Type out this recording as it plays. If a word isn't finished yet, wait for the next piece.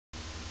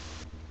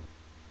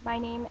My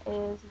name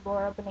is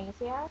Laura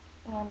Banasiak,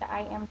 and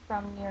I am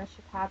from near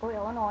Chicago,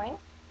 Illinois.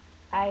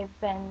 I've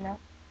been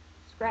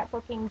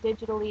scrapbooking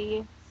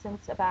digitally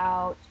since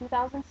about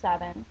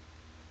 2007.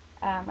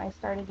 I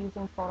started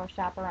using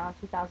Photoshop around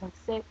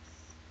 2006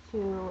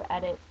 to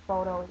edit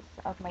photos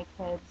of my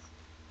kids,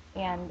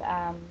 and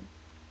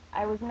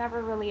I was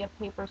never really a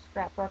paper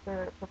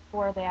scrapbooker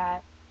before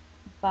that,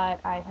 but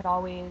I had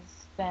always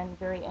been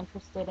very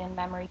interested in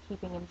memory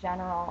keeping in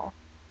general.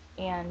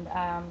 And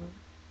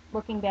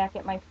looking back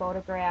at my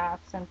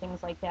photographs and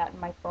things like that in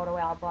my photo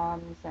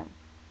albums and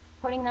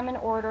putting them in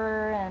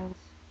order and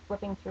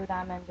flipping through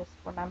them and just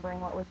remembering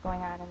what was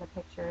going on in the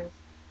pictures.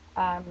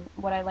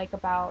 What I like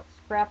about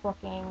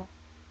scrapbooking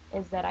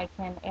is that I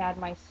can add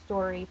my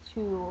story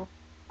to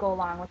go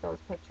along with those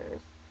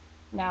pictures.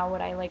 Now,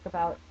 what I like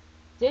about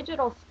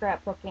digital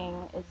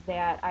scrapbooking is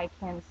that I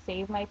can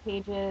save my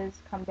pages,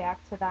 come back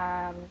to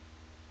them.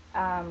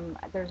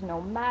 There's no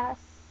mess.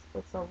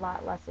 It's a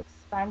lot less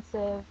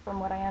expensive from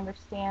what I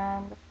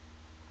understand.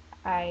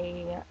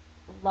 I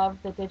love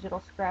the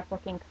digital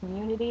scrapbooking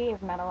community.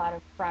 I've met a lot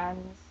of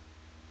friends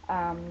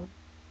um,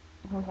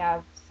 who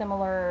have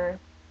similar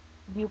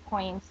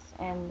viewpoints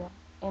and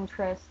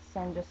interests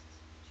and just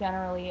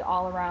generally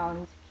all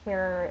around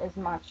care as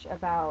much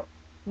about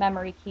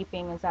memory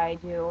keeping as I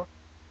do,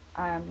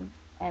 and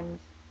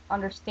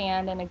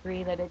understand and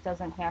agree that it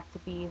doesn't have to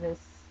be this,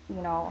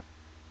 you know,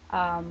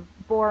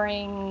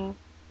 boring,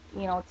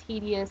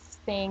 tedious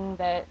thing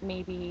that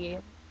maybe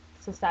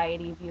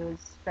society views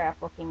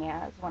scrapbooking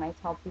as. When I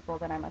tell people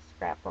that I'm a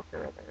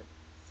scrapbooker, they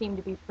seem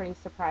to be pretty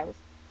surprised.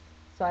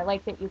 So I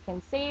like that you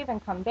can save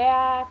and come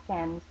back,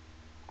 and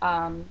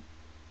um,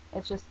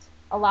 it's just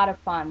a lot of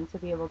fun to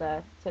be able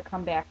to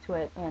come back to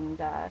it and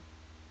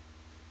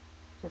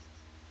just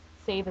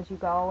save as you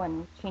go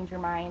and change your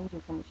mind.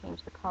 You can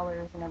change the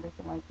colors and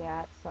everything like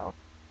that. So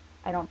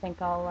I don't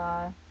think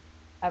I'll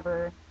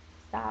ever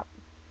stop.